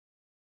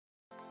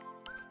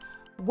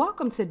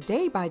Welcome to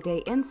Day by Day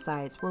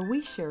Insights, where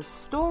we share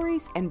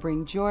stories and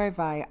bring joy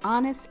via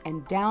honest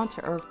and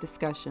down-to-earth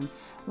discussions.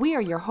 We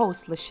are your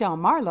hosts, Lachelle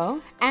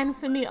Marlowe and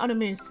Femi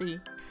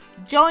Onamusi.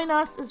 Join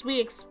us as we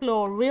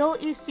explore real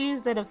issues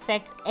that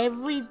affect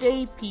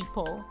everyday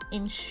people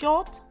in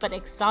short but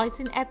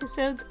exciting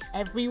episodes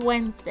every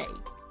Wednesday.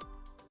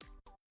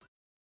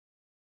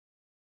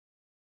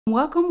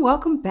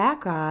 Welcome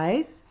back,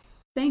 guys.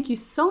 Thank you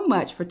so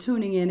much for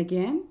tuning in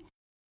again.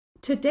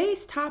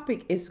 Today's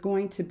topic is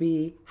going to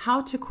be how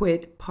to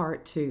quit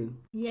part 2.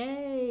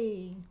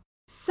 Yay!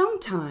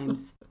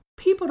 Sometimes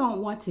people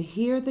don't want to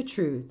hear the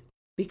truth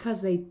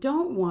because they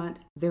don't want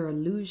their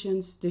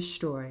illusions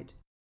destroyed.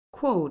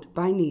 Quote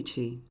by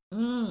Nietzsche.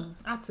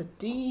 That's a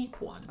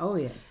deep one. Oh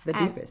yes, the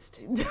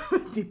deepest.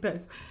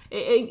 Deepest.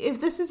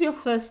 If this is your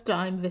first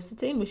time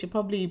visiting, we should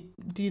probably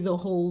do the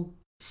whole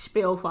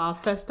spiel for our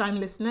first time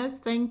listeners.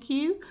 Thank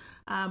you.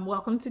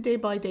 Welcome to Day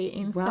by Day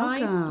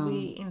Insights. Welcome.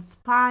 We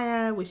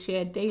inspire, we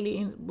share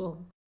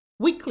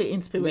weekly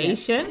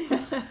inspiration.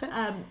 Yes.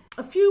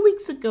 A few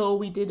weeks ago,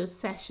 we did a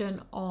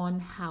session on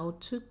how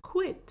to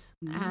quit,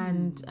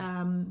 and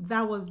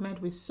that was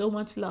met with so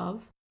much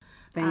love.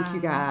 Thank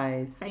you,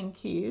 guys.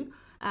 Thank you.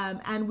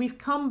 And we've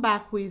come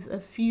back with a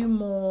few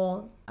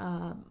more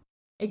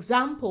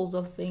examples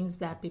of things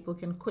that people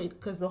can quit,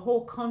 because the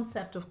whole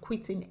concept of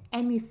quitting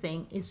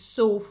anything is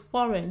so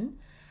foreign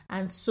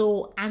and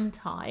so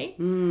anti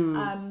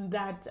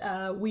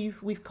that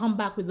we've come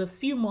back with a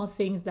few more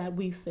things that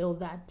we feel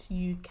that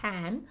you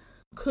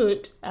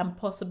could and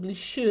possibly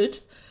should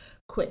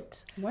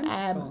quit.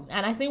 Wonderful.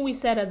 And I think we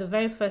said at the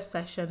very first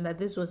session that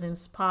this was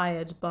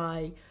inspired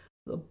by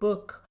the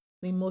book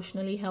The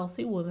Emotionally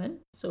Healthy Woman.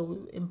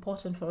 So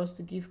important for us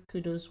to give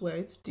kudos where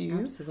it's due.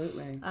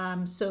 Absolutely.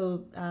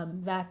 So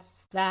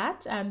that's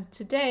that. And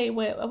today,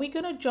 are we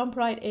going to jump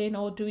right in,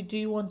 or do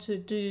you want to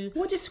do?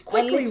 We'll just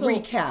quickly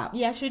recap.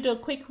 Yeah, should we do a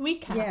quick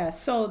recap? Yeah.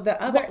 So the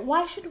other.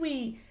 Why should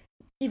we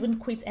even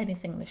quit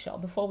anything, Michelle?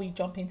 Before we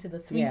jump into the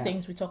three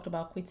things we talked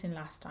about quitting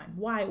last time,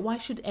 why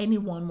should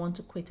anyone want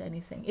to quit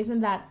anything?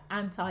 Isn't that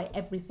anti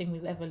everything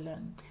we've ever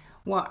learned?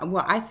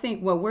 Well, I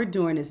think what we're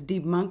doing is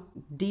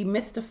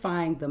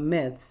demystifying the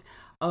myths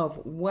of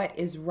what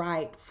is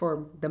right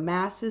for the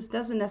masses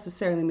doesn't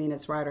necessarily mean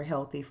it's right or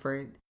healthy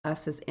for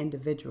us as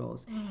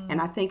individuals.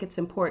 And I think it's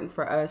important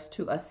for us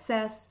to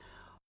assess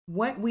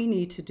what we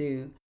need to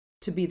do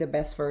to be the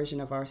best version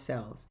of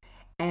ourselves.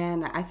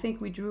 And I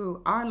think we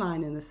drew our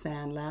line in the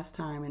sand last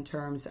time in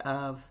terms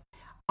of,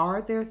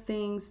 are there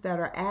things that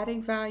are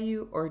adding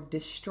value or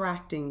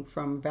distracting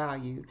from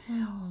value?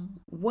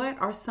 What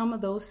are some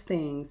of those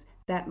things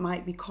that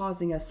might be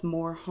causing us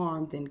more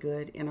harm than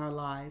good in our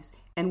lives?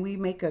 And we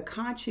make a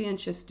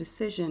conscientious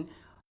decision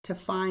to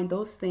find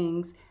those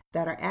things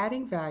that are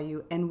adding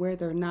value, and where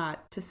they're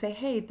not, to say,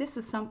 hey, this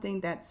is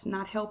something that's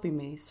not helping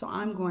me. So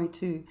I'm going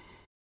to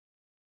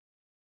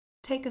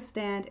take a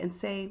stand and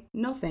say,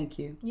 no, thank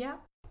you. Yeah.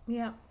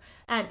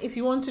 And if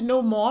you want to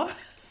know more,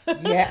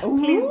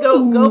 please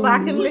go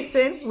back and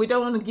listen. We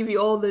don't want to give you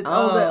all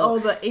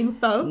the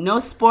info. No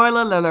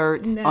spoiler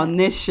alerts on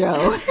this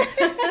show.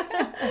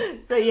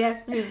 So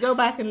yes, please go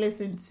back and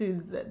listen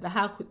to the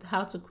how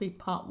to quit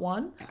part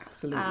 1.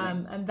 Absolutely.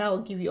 And that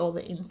will give you all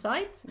the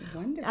insights.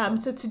 Wonderful.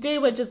 So today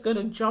we're just going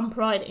to jump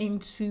right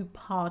into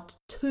part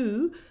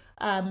 2.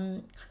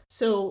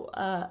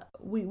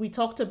 We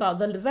talked about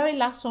the very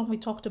last one we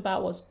talked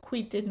about was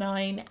quit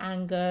denying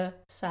anger,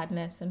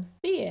 sadness, and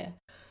fear.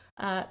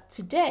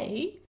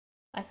 Today,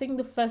 I think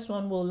the first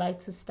one we'll like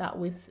to start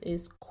with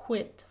is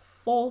quit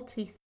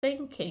faulty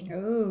thinking.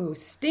 Oh,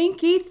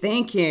 stinky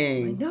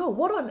thinking. I know.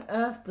 What on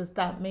earth does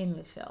that mean,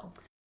 Michelle?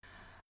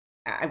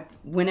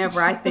 Whenever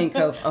I think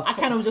of I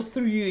kind of just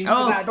threw you into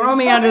that. Throw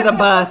me under the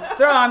bus.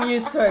 I'm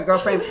used to it,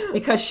 girlfriend,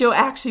 because she'll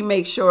actually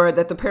make sure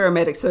that the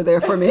paramedics are there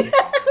for me.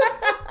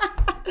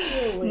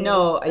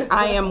 No,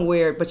 I am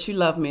weird, but you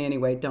love me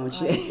anyway,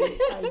 don't you?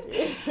 I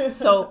do.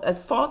 So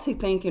faulty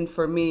thinking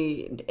for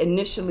me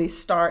initially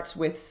starts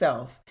with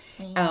self.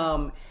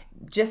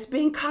 Just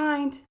being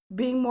kind,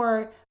 being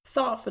more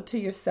thoughtful to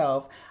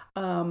yourself,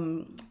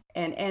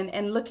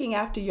 and looking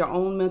after your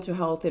own mental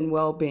health and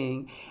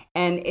well-being.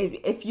 And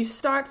if you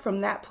start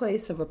from that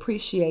place of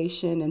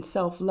appreciation and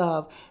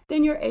self-love,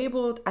 then you're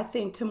able, I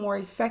think, to more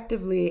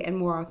effectively and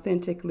more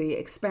authentically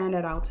expand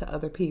it out to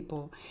other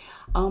people.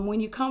 When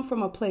you come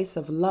from a place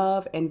of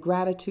love and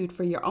gratitude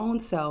for your own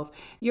self,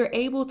 you're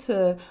able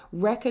to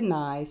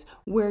recognize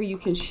where you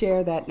can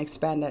share that and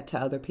expand that to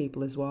other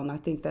people as well. And I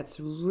think that's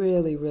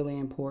really, really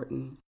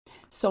important.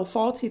 So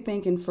faulty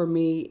thinking for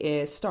me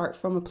is start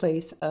from a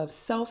place of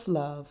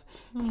self-love.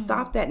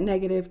 Stop that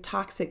negative,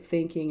 toxic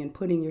thinking and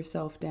putting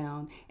yourself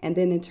down. And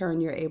then in turn,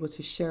 you're able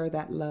to share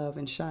that love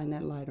and shine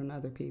that light on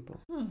other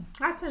people.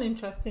 That's an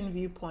interesting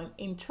viewpoint.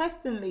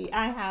 Interestingly,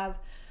 I have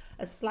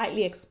a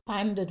slightly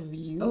expanded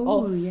view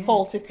of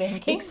faulty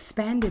thinking.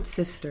 Expanded,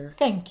 sister.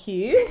 Thank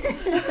you.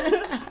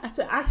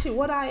 So actually,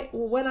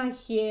 when I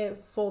hear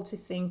faulty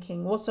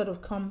thinking, what sort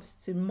of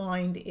comes to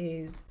mind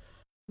is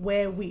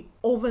where we,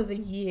 over the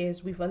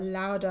years, we've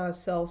allowed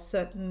ourselves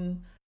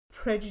certain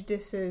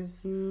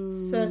prejudices,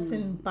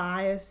 certain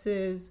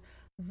biases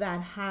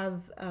that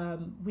have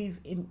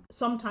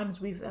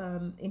sometimes we've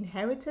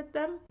inherited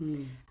them,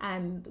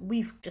 and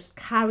we've just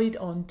carried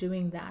on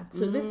doing that.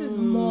 So this is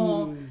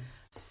more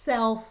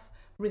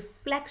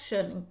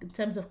self-reflection in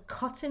terms of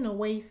cutting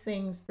away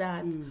things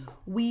that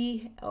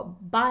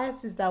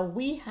biases that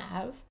we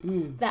have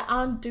that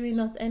aren't doing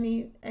us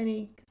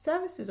any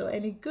services or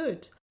any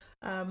good.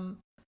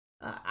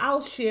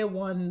 I'll share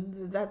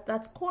one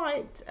that's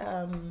quite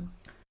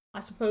I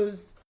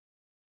suppose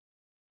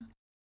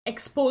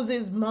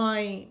exposes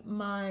my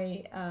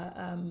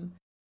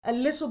a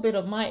little bit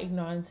of my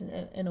ignorance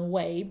in a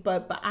way,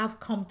 but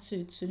I've come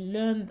to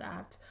learn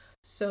that.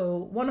 So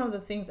one of the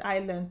things I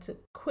learned to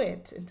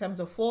quit in terms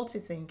of faulty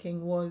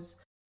thinking was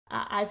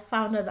I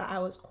found out that I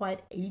was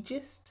quite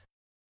ageist.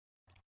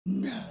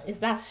 No. Is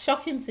that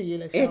shocking to you,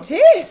 Lachelle?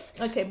 It is.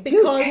 Okay,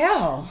 Do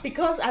tell.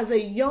 Because as a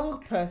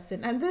young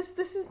person, and this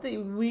is the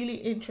really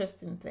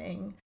interesting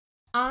thing,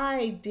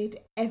 I did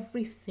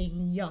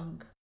everything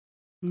young.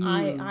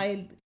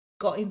 I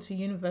got into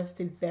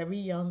university very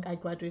young. I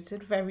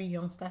graduated very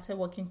young, started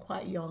working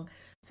quite young.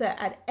 So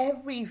at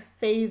every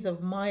phase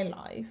of my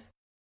life,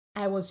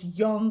 I was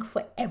young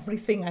for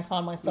everything I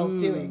found myself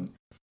doing.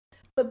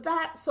 But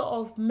that sort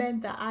of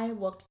meant that I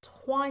worked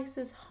twice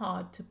as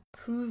hard to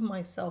prove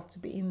myself to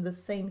be in the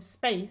same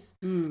space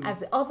as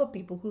the other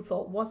people who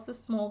thought, what's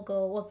this small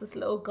girl, what's this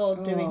little girl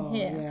doing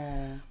here?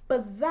 Yeah.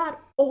 But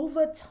that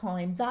over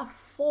time, that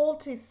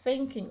faulty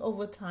thinking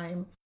over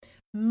time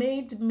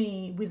made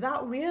me,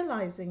 without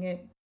realizing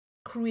it,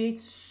 create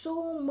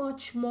so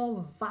much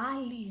more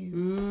value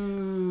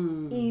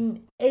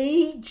in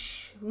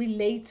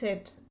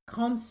age-related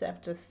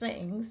concept of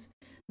things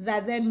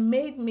that then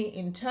made me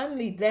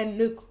internally then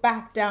look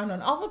back down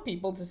on other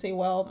people to say,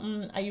 well,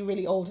 are you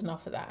really old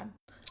enough for that?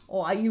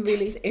 Or are you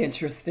really... That's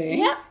interesting.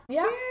 Yeah.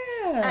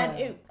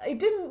 And it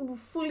didn't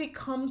fully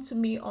come to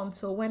me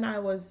until when I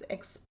was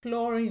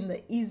exploring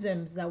the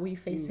isms that we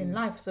face in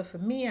life. So for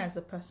me, as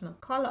a person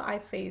of color, I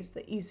faced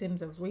the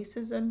isms of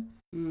racism,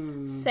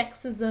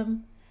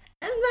 sexism,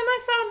 and then I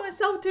found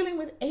myself dealing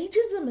with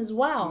ageism as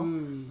well.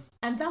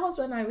 And that was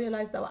when I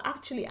realized that, well,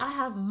 actually, I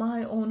have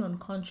my own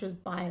unconscious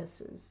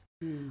biases.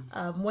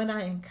 When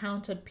I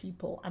encountered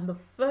people, and the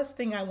first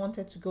thing I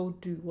wanted to go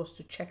do was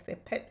to check their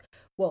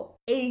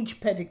age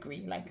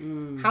pedigree. Like,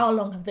 how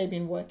long have they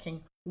been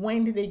working?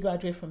 When did they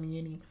graduate from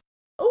uni?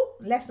 Oh,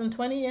 less than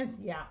 20 years?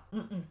 Yeah,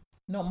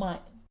 not mine.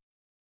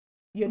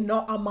 You're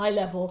not on my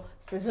level,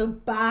 so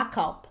just back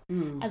up.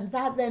 And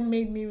that then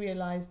made me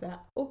realize that,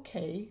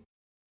 okay,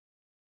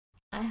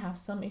 I have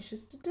some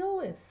issues to deal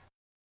with.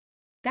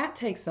 That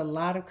takes a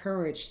lot of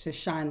courage to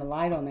shine the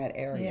light on that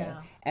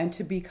area and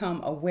to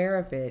become aware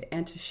of it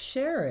and to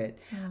share it.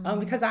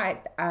 Because I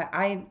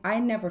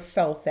never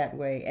felt that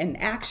way. And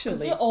actually...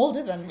 Because you're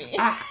older than me.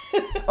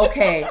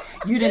 Okay,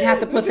 you didn't have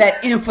to put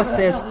that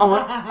emphasis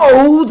on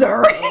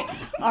older.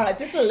 All right,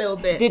 just a little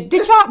bit.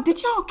 Did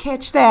y'all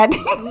catch that?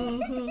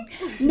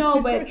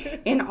 No, but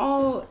in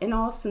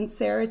all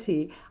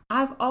sincerity,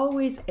 I've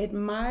always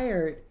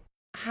admired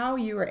how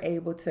you were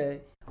able to,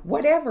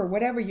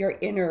 whatever your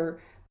inner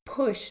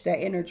push,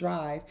 that inner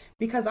drive,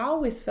 because I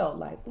always felt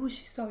like, oh,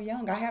 she's so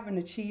young, I haven't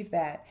achieved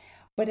that.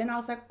 But then I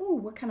was like, oh,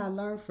 what can I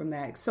learn from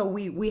that? So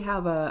we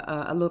have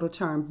a little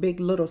term, big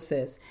little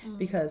sis,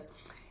 because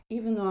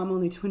even though I'm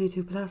only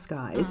 22 plus,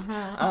 guys,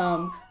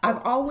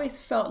 I've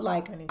always felt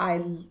like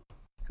I've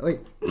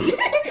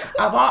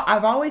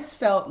always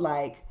felt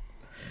like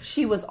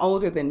she was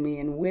older than me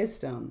in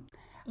wisdom,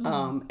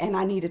 and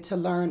I needed to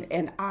learn.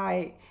 And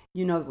I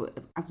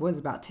was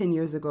about 10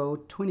 years ago,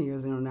 20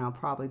 years ago now,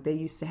 probably, they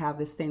used to have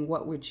this thing,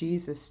 what would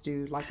Jesus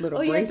do? Like little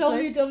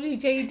bracelets.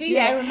 WWJD.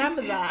 Yeah, I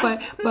remember that.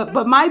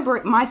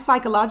 But my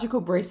psychological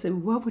bracelet,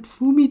 what would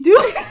Fumi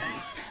do?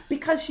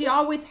 Because she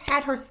always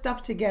had her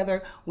stuff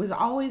together, was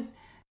always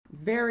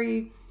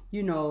very,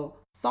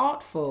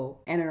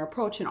 thoughtful and an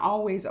approach, and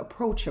always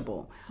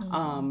approachable.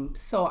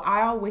 So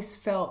I always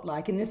felt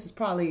like, and this is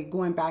probably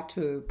going back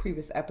to a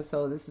previous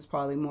episode, this is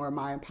probably more of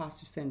my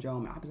imposter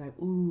syndrome. I'd be like,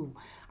 ooh,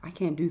 I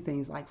can't do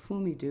things like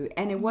Fumi do.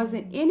 And it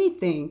wasn't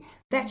anything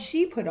that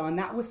she put on.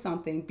 That was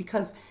something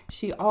because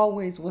she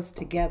always was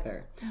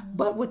together,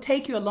 but would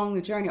take you along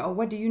the journey. Oh,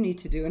 what do you need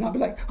to do? And I'll be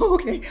like, oh,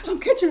 okay, I'm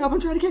catching up. I'm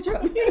trying to catch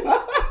up.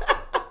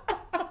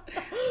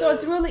 So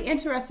it's really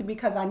interesting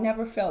because I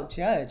never felt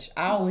judged.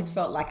 I always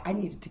felt like I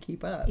needed to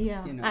keep up.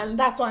 Yeah, and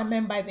that's what I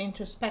meant by the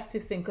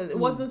introspective thing, because it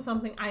wasn't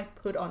something I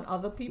put on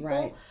other people.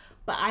 Right.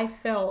 But I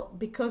felt,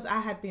 because I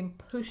had been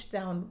pushed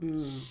down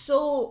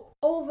so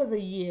over the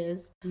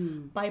years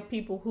by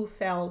people who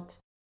felt,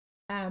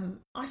 I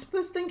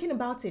suppose thinking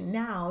about it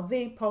now,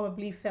 they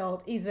probably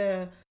felt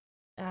either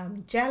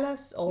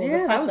jealous or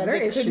the fact that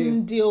they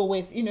couldn't deal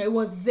with, it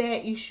was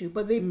their issue,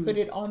 but they put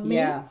it on me.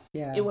 Yeah.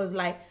 It was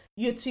like,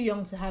 you're too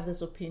young to have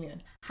this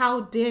opinion. How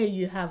dare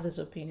you have this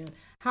opinion?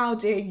 How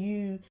dare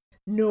you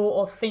know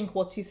or think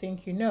what you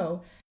think you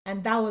know?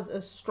 And that was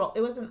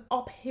it was an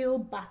uphill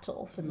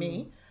battle for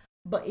me.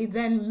 but it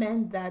then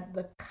meant that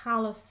the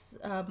callus,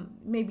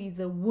 maybe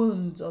the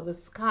wounds or the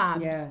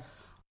scabs,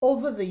 yes,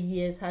 over the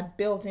years had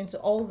built into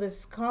all this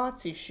scar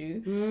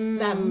tissue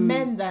that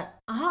meant that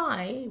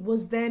I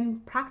was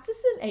then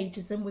practicing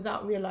ageism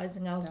without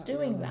realizing I was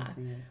doing that.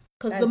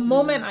 Because the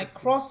moment I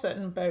crossed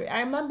certain barrier,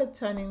 I remember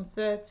turning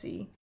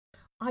 30,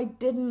 I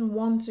didn't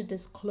want to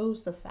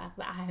disclose the fact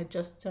that I had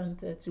just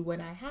turned 30 when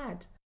I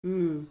had.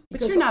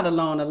 But you're not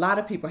alone. A lot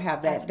of people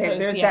have that.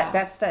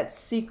 That's that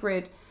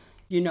secret,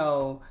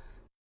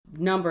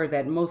 number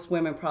that most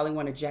women probably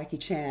want to Jackie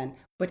Chan.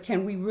 But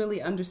can we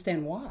really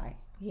understand why?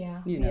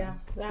 Yeah, you're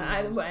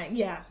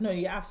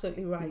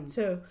absolutely right.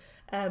 So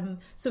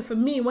for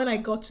me, when I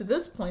got to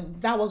this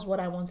point, that was what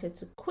I wanted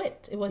to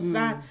quit. It was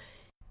that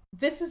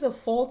this is a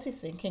faulty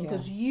thinking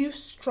because you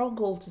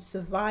struggle to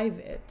survive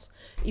it.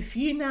 If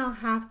you now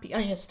have,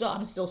 and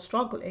I'm still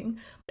struggling,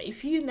 but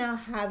if you now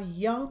have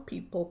young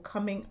people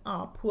coming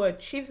up who are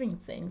achieving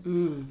things,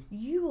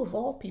 you of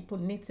all people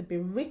need to be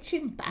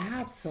reaching back,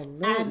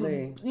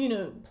 absolutely,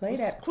 and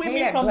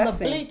screaming from the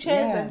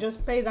bleachers and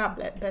just pay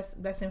that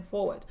blessing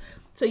forward.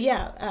 So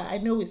I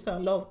know we spent a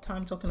lot of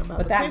time talking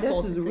about, but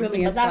this is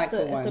really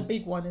insightful one. It's a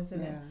big one,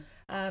 isn't it?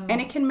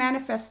 And it can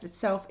manifest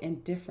itself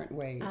in different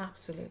ways.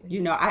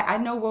 Absolutely. I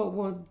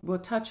know we'll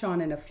touch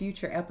on in a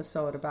future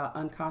episode about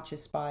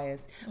unconscious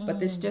bias, but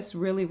this just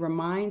really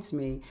reminds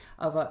me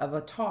of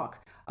a talk,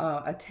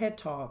 a TED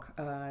talk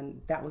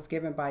that was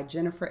given by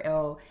Jennifer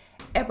L.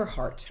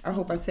 Eberhardt. I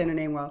hope I said her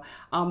name well.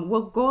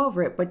 We'll go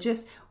over it, but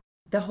just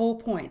the whole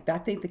point, I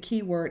think the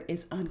key word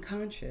is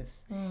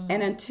unconscious.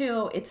 And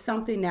until it's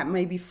something that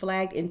may be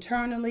flagged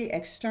internally,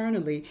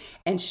 externally,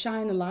 and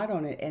shine a light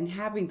on it and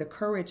having the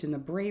courage and the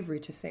bravery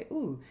to say,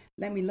 ooh,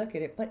 let me look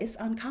at it, but it's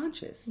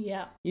unconscious.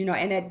 Yeah.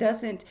 And it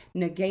doesn't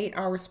negate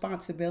our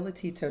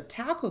responsibility to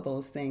tackle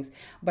those things.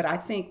 But I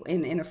think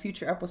in a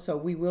future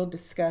episode, we will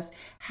discuss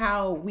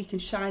how we can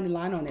shine a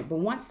light on it. But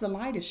once the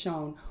light is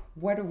shown,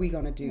 what are we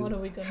going to do?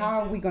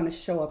 How are we going to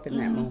show up in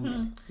that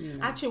moment?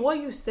 Actually, what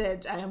you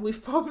said, and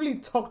we've probably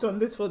talked on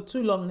this for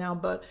too long now,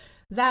 but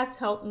that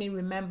helped me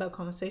remember a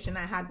conversation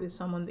I had with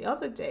someone the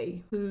other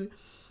day who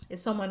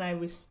is someone I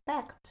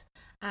respect.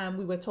 And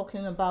we were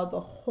talking about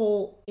the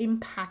whole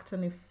impact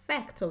and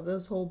effect of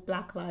this whole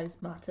Black Lives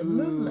Matter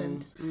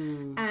movement.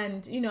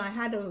 And, I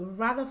had a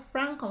rather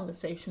frank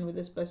conversation with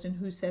this person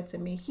who said to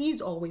me,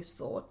 he's always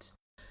thought,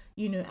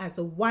 as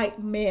a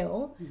white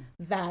male,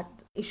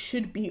 that it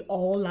should be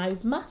all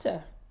lives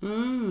matter.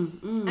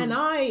 And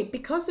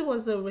because it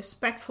was a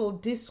respectful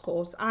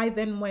discourse, I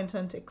then went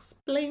on to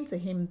explain to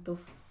him the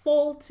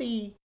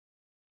faulty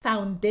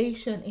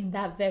foundation in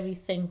that very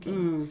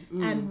thinking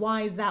and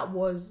why that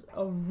was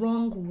a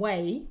wrong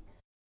way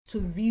to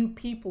view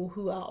people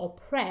who are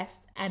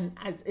oppressed. And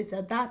it's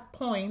at that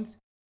point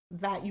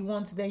that you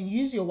want to then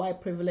use your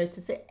white privilege to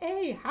say,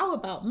 hey, how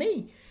about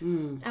me?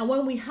 And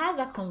when we had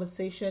that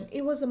conversation,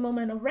 it was a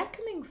moment of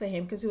reckoning for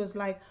him because he was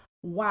like,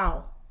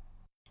 wow,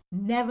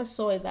 never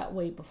saw it that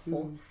way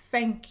before.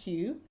 Thank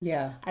you.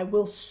 Yeah. I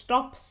will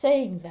stop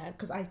saying that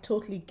because I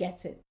totally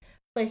get it.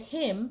 For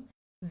him,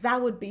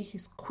 that would be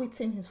his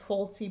quitting his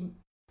faulty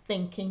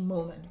thinking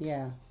moment.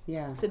 Yeah.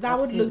 So that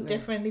would look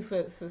differently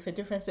for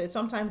different. So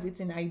sometimes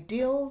it's in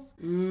ideals,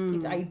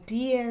 it's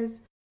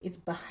ideas, it's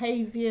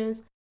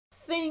behaviors,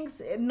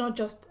 things not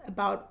just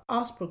about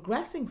us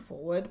progressing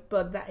forward,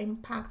 but that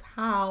impact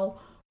how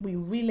we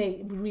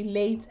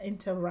relate,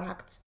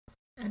 interact,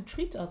 and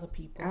treat other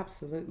people.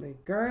 Absolutely.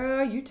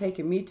 Girl, you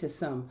taking me to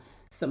some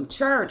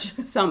church,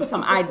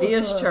 some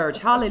ideas church.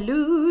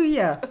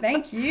 Hallelujah.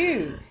 Thank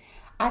you.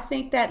 I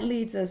think that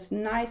leads us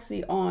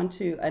nicely on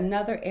to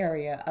another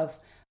area of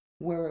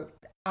where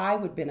I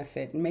would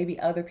benefit, and maybe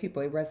other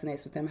people, it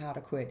resonates with them, how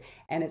to quit.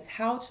 And it's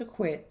how to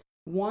quit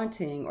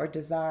wanting or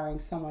desiring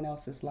someone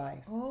else's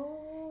life.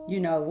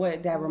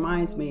 What that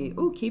reminds me,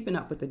 Keeping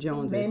Up with the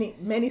Joneses.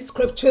 Many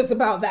scriptures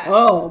about that.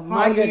 Oh,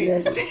 my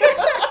goodness.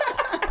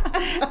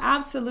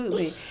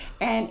 Absolutely.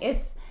 And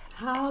it's,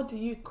 how do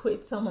you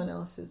quit someone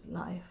else's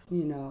life?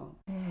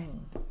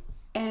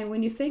 And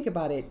when you think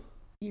about it,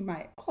 you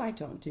might, I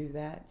don't do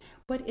that.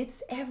 But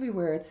it's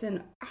everywhere. It's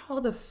in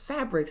all the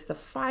fabrics, the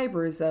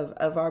fibers of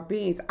our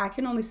beings. I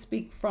can only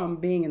speak from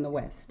being in the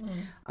West.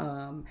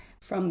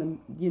 From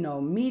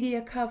the,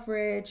 media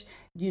coverage,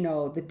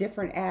 the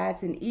different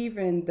ads, and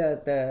even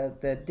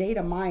the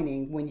data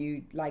mining when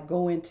you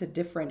go into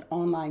different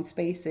online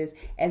spaces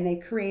and they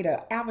create an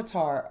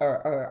avatar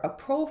or a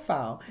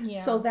profile.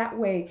 So that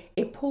way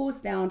it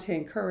pulls down to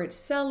encourage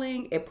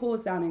selling. It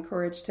pulls down and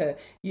encourage to,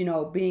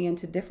 being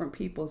into different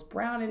people's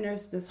brand. And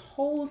there's this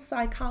whole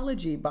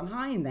psychology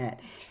behind that.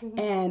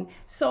 And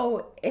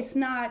so it's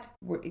not,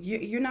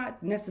 you're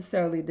not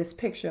necessarily this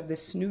picture of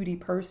this snooty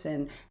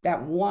person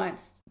that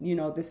wants,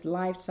 this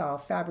lifestyle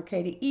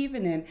fabricated,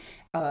 even in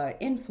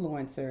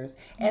influencers.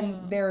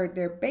 And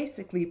they're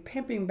basically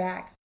pimping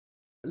back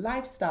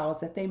lifestyles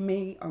that they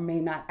may or may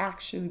not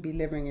actually be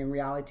living in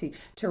reality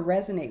to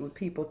resonate with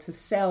people, to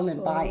sell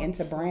and buy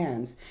into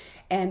brands.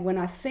 And when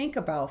I think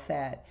about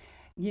that,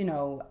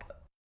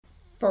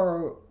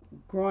 for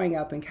growing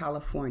up in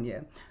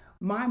California,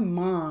 My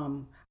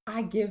mom,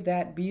 I give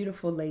that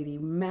beautiful lady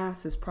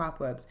massive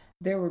prop-ups.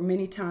 There were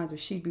many times where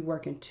she'd be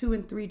working 2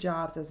 and 3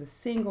 jobs as a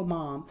single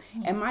mom.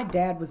 And my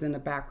dad was in the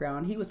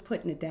background. He was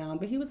putting it down,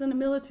 but he was in the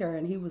military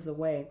and he was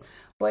away.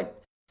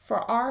 But for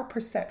our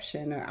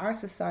perception, or our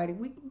society,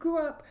 we grew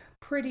up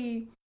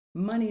pretty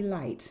money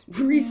light,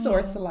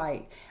 resource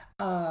light.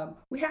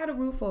 We had a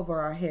roof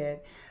over our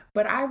head.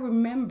 But I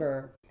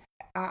remember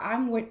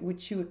I'm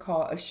what you would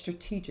call a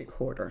strategic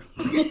hoarder.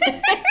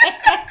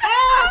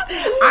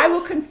 I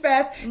will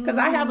confess, because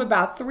I have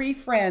about 3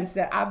 friends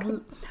that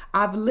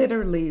I've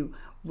literally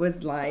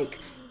was like,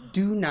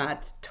 do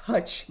not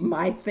touch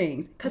my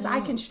things, because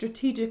I can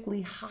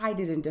strategically hide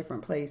it in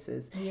different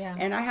places. Yeah.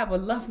 And I have a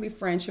lovely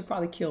friend, she'll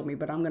probably kill me,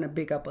 but I'm going to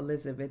big up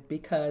Elizabeth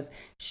because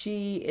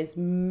she is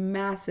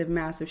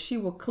massive. She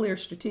will clear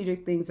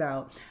strategic things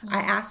out.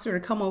 I asked her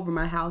to come over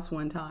my house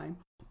one time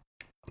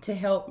to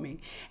help me,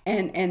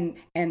 and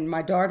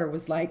my daughter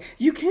was like,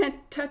 you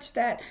can't touch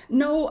that,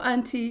 no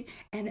auntie,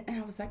 and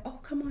I was like, oh,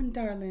 come on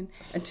darling,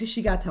 until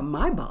she got to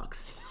my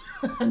box.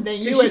 And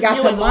then she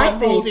got to my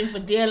thing, holding for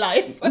dear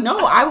life.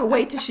 No, I would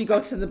wait till she go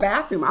to the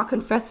bathroom, I'll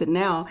confess it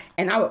now,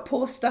 and I would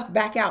pull stuff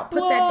back out,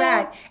 put that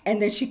back, and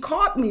then she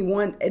caught me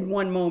in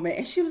one moment,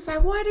 and she was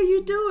like, what are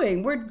you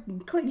doing?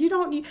 You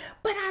don't need,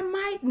 but I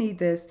might need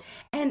this.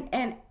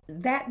 And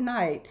that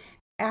night,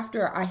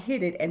 after I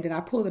hid it and then I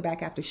pulled it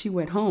back after she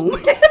went home.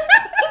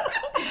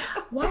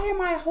 Why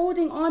am I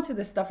holding on to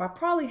this stuff? I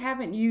probably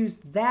haven't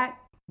used that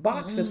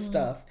box of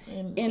stuff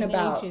in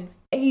about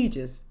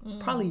ages,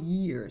 probably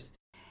years.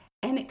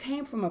 And it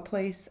came from a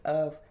place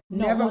of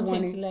never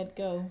wanting to let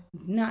go.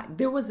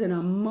 There was an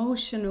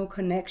emotional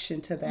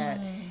connection to that.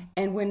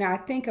 And when I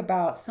think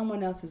about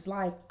someone else's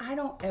life, I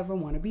don't ever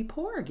want to be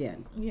poor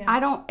again. Yeah.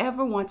 I don't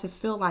ever want to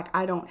feel like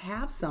I don't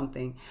have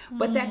something.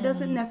 But that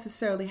doesn't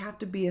necessarily have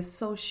to be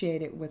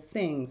associated with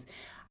things.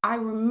 I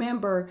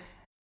remember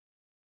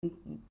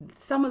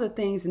some of the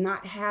things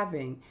not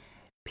having,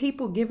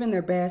 people giving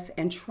their best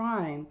and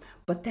trying,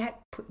 but that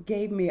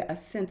gave me a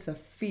sense of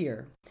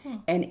fear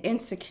and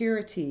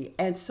insecurity.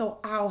 And so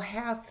I'll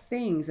have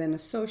things and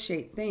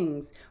associate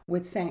things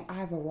with saying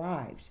I've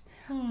arrived.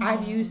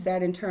 I've used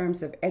that in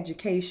terms of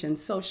education,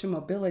 social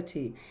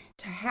mobility,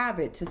 to have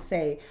it to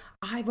say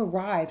I've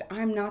arrived.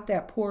 I'm not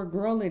that poor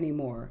girl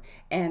anymore.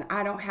 And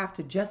I don't have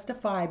to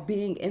justify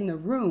being in the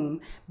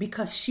room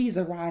because she's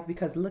arrived,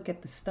 because look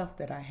at the stuff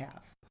that I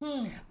have.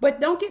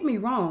 But don't get me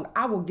wrong,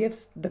 I will give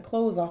the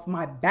clothes off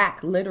my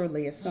back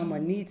literally if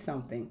someone needs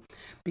something,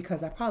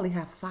 because I probably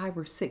have 5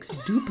 or 6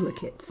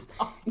 duplicates.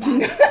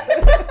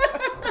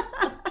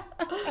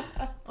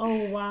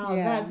 Oh wow,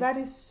 Yeah. that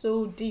is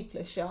so deep,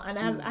 Lachelle.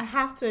 And I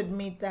have to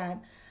admit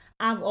that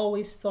I've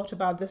always thought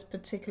about this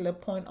particular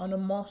point on a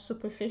more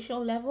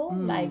superficial level,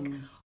 like,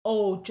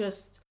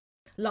 just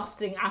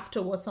lusting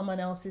after what someone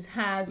else's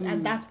has.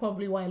 And that's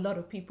probably why a lot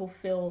of people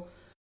feel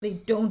they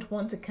don't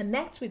want to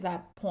connect with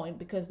that point,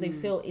 because they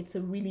feel it's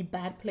a really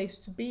bad place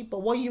to be.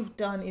 But what you've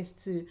done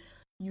is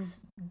you've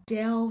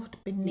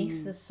delved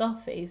beneath the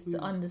surface to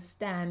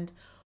understand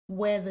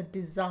where the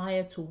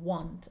desire to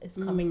want is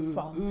coming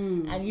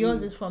from. And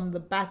yours is from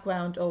the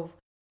background of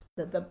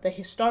the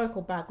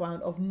historical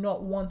background of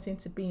not wanting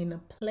to be in a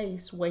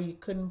place where you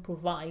couldn't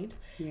provide.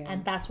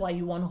 And that's why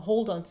you want to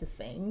hold on to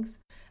things.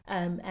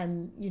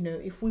 And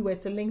if we were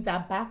to link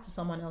that back to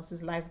someone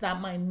else's life, that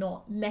might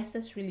not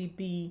necessarily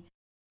be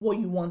what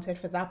you wanted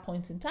for that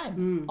point in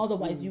time.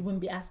 Otherwise, you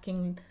wouldn't be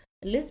asking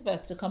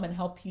Elizabeth to come and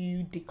help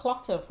you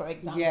declutter, for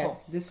example.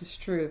 Yes, this is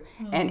true.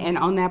 And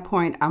on that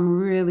point, I'm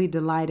really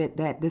delighted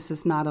that this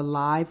is not a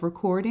live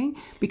recording,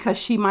 because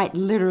she might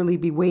literally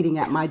be waiting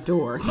at my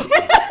door.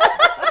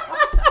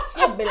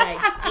 She'll be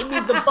like, give me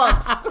the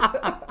box.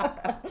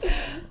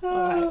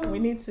 All right, we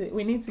need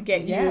to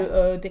get you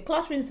a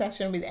decluttering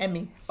session with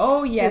Emmy.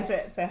 Oh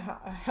yes, to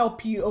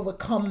help you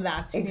overcome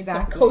that. You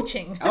exactly. need some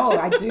coaching. Oh,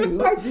 I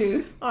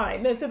do. All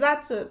right, no. So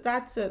that's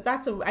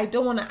a. I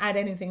don't want to add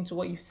anything to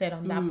what you said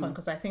on that point,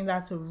 because I think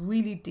that's a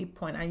really deep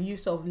point, and you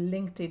sort of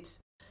linked it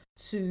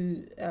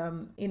to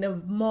in a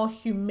more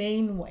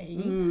humane way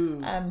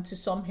to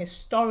some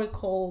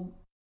historical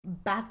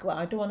background.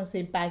 I don't want to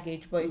say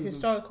baggage, but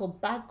historical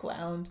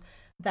background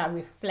that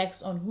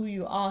reflects on who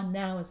you are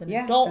now as an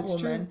adult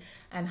woman,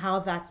 and how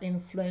that's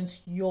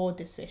influenced your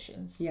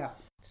decisions. Yeah.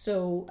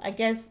 So I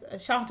guess a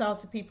shout out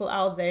to people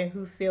out there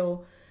who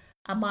feel,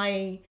 am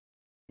I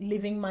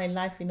living my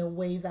life in a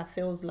way that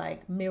feels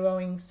like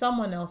mirroring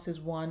someone else's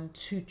one,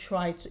 to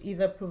try to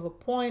either prove a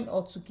point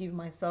or to give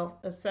myself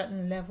a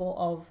certain level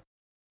of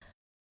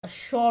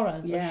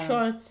assurance or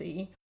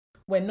surety.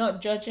 We're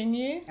not judging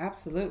you.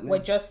 Absolutely. We're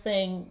just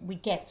saying we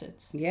get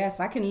it. Yes,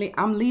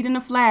 I'm leading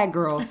the flag,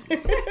 girls.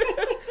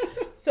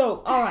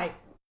 So, all right.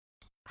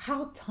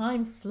 How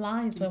time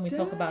flies when we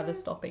talk about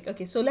this topic.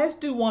 Okay, so let's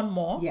do one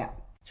more. Yeah.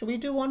 Should we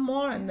do one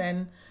more? And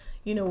then,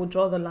 we'll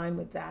draw the line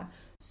with that.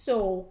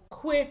 So,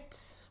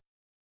 quit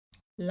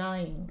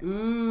lying.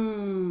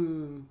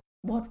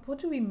 What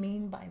do we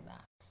mean by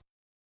that?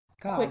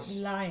 Gosh. Quit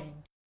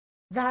lying.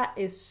 That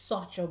is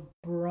such a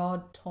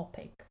broad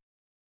topic.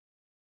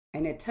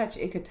 And it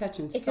could touch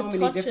in so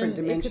many different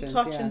dimensions. It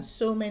could touch in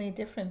so many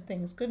different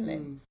things, couldn't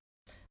it?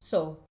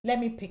 So let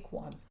me pick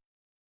one.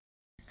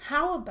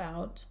 How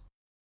about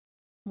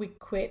we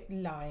quit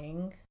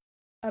lying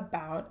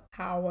about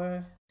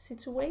our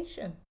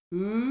situation?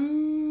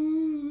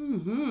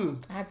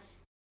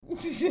 That's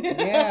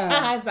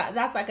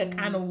that's like a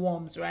can of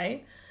worms,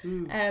 right?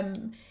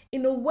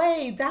 In a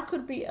way, that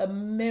could be a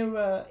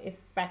mirror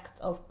effect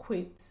of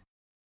quit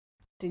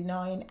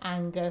denying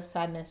anger,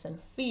 sadness, and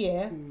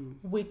fear,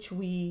 which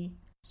we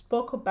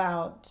spoke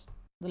about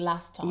the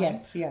last time.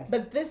 Yes.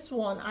 But this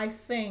one, I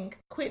think,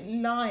 quit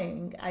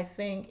lying, I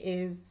think,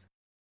 is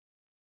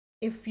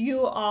if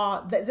you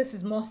are, this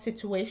is more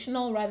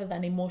situational rather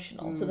than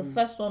emotional. So the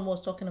first one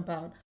was talking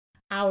about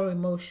our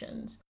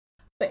emotions.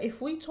 But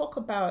if we talk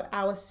about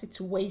our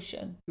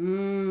situation,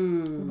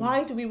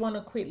 why do we want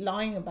to quit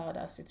lying about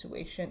our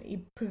situation?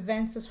 It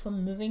prevents us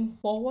from moving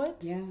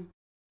forward. Yeah.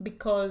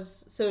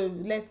 Because, so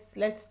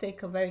let's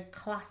take a very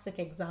classic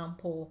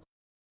example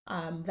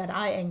that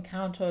I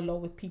encounter a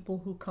lot with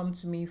people who come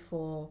to me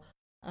for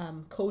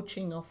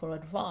coaching or for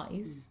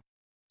advice.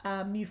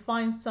 You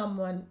find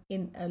someone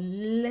in a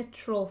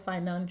literal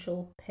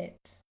financial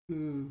pit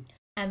and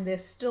they're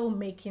still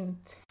making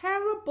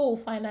terrible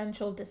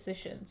financial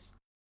decisions.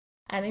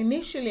 And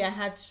initially I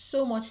had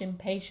so much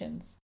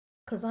impatience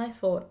because I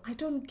thought, I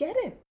don't get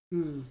it.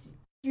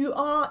 You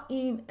are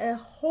in a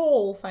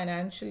hole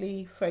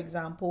financially, for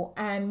example,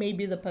 and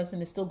maybe the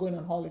person is still going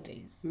on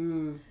holidays,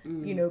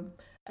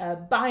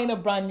 buying a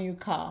brand new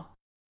car,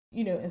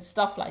 and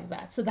stuff like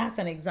that. So that's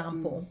an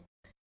example.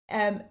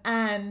 And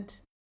I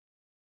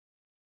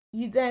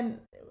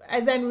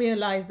then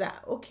realized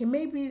that, okay,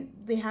 maybe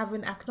they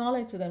haven't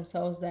acknowledged to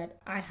themselves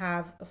that I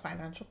have a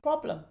financial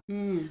problem.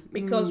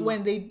 Because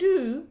when they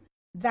do,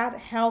 that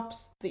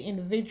helps the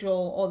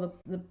individual or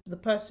the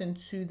person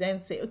to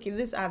then say, okay,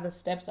 these are the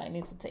steps I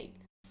need to take.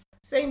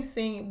 Same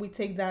thing, we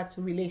take that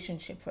to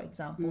relationship, for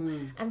example.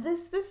 And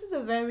this is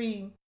a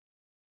very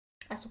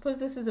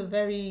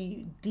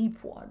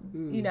deep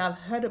one. I've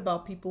heard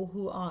about people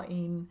who are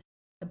in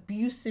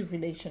abusive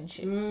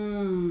relationships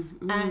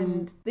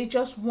and they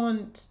just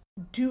won't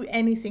do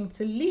anything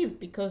to leave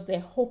because they're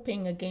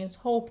hoping against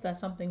hope that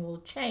something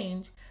will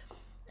change.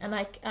 And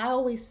I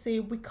always say,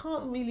 we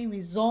can't really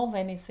resolve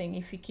anything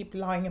if you keep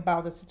lying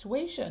about the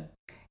situation.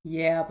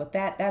 Yeah, but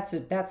that's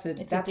a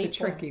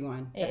tricky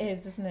one. It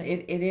is, isn't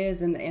it? It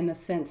is in the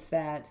sense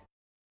that,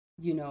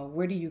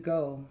 where do you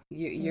go?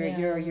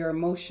 Your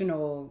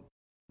emotional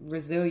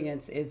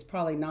resilience is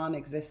probably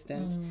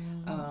non-existent.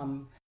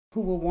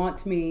 Who will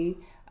want me?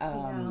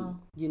 How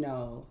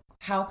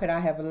could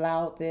I have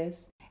allowed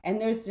this? And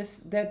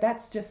there's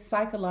that's just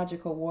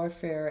psychological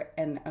warfare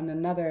and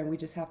we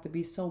just have to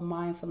be so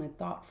mindful and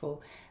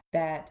thoughtful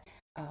that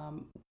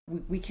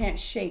we can't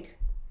shake,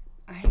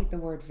 I hate the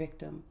word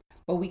victim,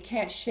 but we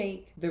can't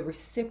shake the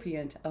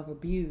recipient of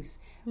abuse.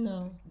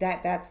 No.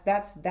 That's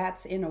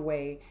in a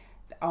way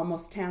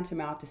almost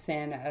tantamount to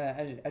saying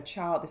a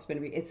child that's been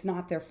abused, it's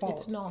not their fault.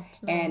 It's not.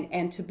 No.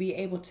 And to be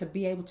able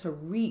to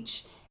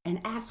reach and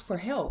ask for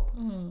help,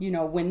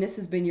 when this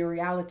has been your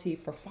reality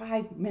for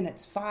 5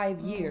 minutes,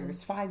 5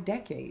 years, 5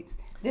 decades,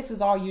 this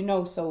is all you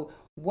know. So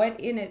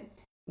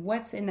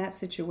what's in that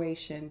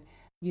situation,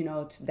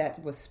 that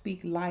will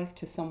speak life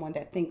to someone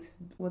that thinks,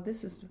 well,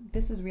 this is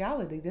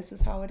reality. This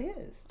is how it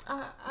is.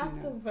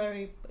 That's a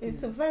very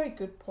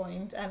good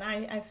point. And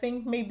I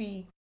think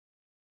maybe,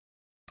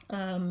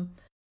 I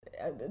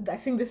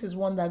think this is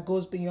one that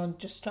goes beyond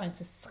just trying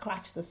to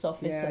scratch the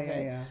surface of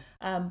it.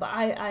 But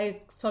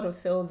I sort of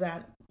feel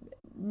that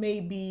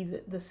maybe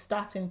the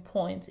starting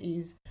point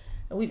is,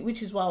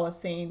 which is why I was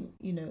saying,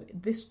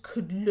 this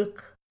could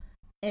look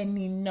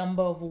any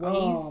number of ways.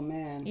 Oh,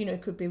 man.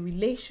 It could be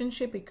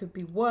relationship, it could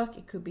be work,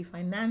 it could be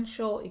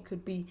financial, it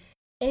could be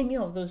any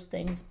of those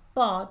things.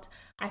 But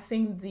I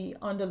think the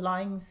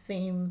underlying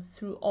theme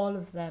through all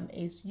of them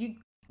is you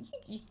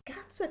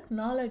got to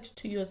acknowledge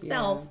to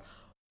yourself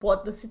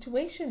what the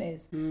situation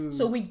is.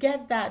 So we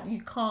get that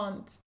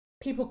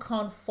people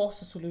can't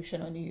force a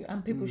solution on you,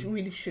 and people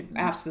really shouldn't.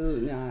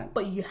 Absolutely not.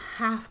 But you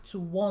have to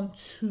want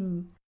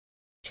to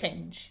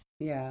change.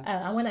 Yeah.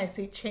 And when I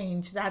say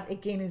change, that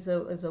again is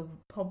a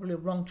probably a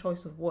wrong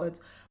choice of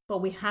words, but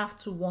we have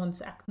to want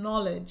to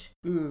acknowledge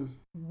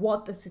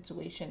what the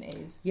situation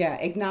is. Yeah,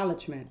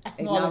 acknowledgement.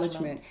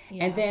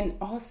 Yeah. And then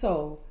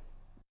also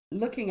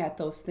looking at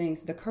those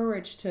things, the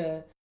courage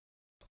to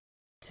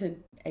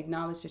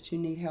acknowledge that you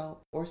need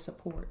help or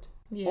support.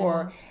 Yeah.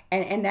 Or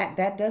and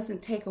that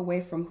doesn't take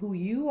away from who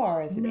you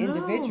are as an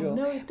individual.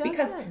 No, it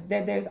doesn't.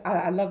 Because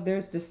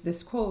there's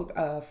this quote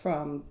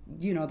from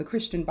the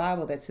Christian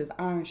Bible that says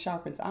iron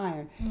sharpens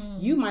iron.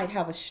 You might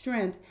have a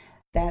strength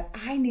that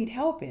I need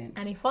help in,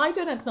 and if I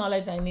don't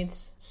acknowledge I need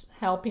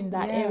help in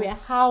that area,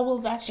 how will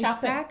that sharpen?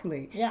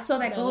 Exactly. Yeah. So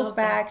that goes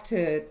back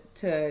to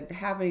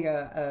having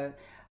a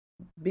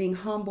being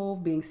humble,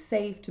 being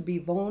safe, to be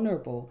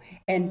vulnerable,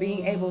 and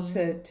being able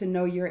to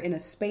know you're in a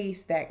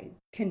space that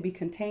can be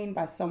contained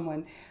by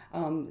someone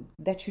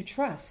that you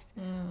trust.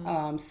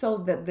 So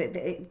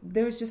that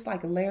there's just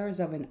like layers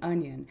of an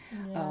onion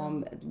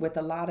with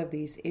a lot of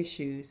these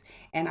issues.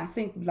 And I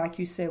think, like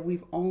you said,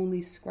 we've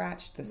only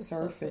scratched the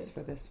surface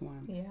for this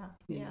one.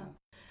 Yeah.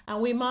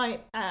 And we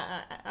might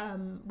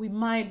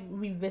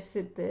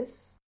revisit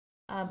this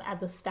at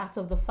the start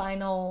of the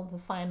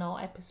final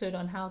episode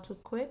on how to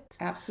quit.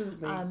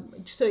 Absolutely.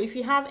 So if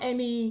you have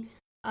any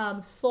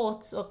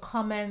thoughts or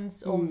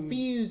comments or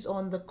views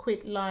on the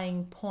quit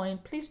lying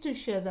point, please do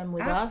share them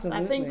with us.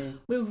 I think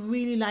we'd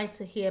really like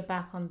to hear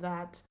back on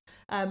that.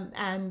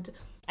 And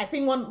I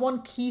think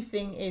one key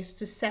thing is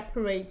to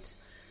separate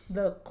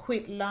the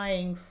quit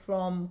lying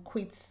from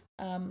quit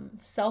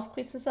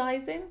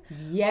self-criticizing.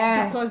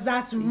 Yes. Because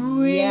that's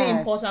really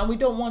important. We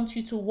don't want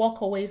you to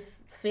walk away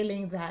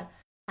feeling that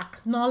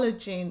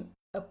acknowledging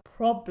a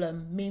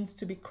problem means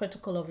to be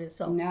critical of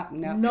yourself.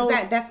 No.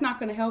 That's not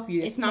going to help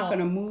you. It's not going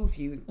to move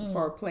you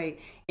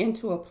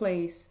into a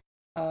place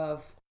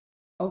of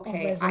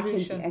okay, I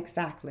can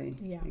exactly.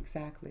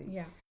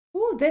 Yeah.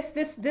 Ooh, this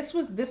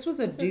was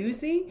a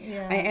doozy.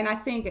 And I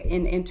think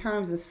in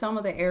terms of some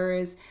of the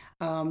areas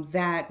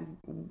that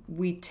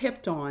we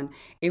tipped on,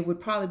 it would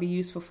probably be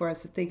useful for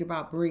us to think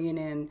about bringing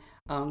in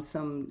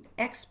some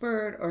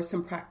expert or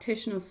some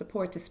practitioner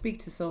support to speak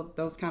to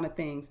those kind of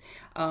things,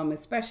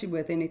 especially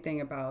with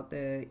anything about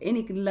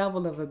any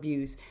level of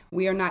abuse.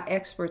 We are not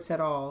experts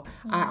at all.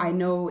 I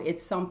know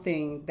it's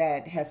something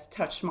that has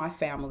touched my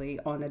family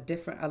on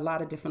a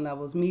lot of different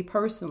levels, me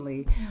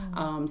personally.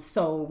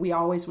 So we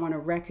always want to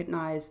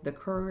recognize the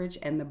courage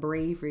and the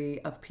bravery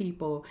of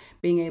people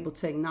being able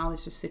to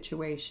acknowledge the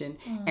situation,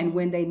 and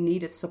when they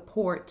needed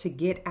support to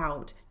get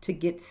out, to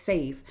get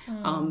safe,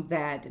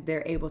 that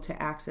they're able to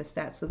access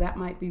that. So that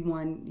might be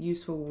one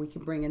useful. We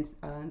can bring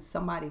in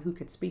somebody who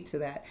could speak to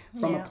that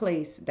from a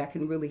place that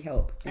can really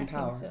help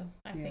empower.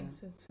 I think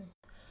so too.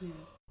 Yeah.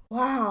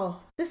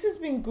 Wow, this has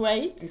been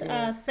great.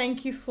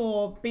 Thank you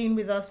for being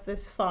with us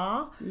this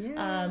far.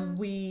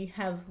 We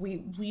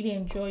really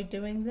enjoyed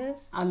doing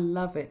this. I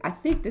love it. I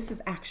think this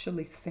is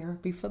actually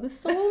therapy for the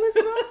soul as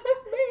well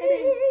for me.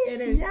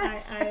 It is.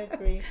 Yes. I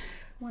agree.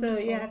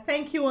 Wonderful. So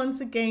thank you once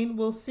again.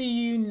 We'll see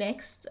you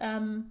next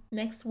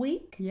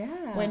week.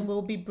 When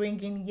we'll be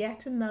bringing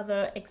yet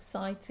another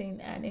exciting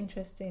and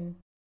interesting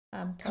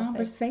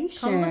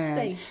conversation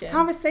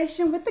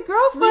with the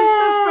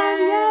girlfriend.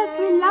 Yes,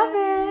 we love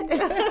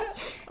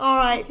it. All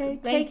right. Okay,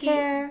 take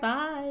care.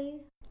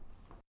 Bye.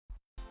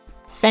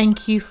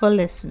 Thank you for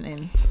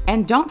listening.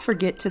 And don't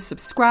forget to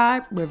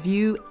subscribe,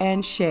 review,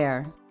 and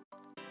share.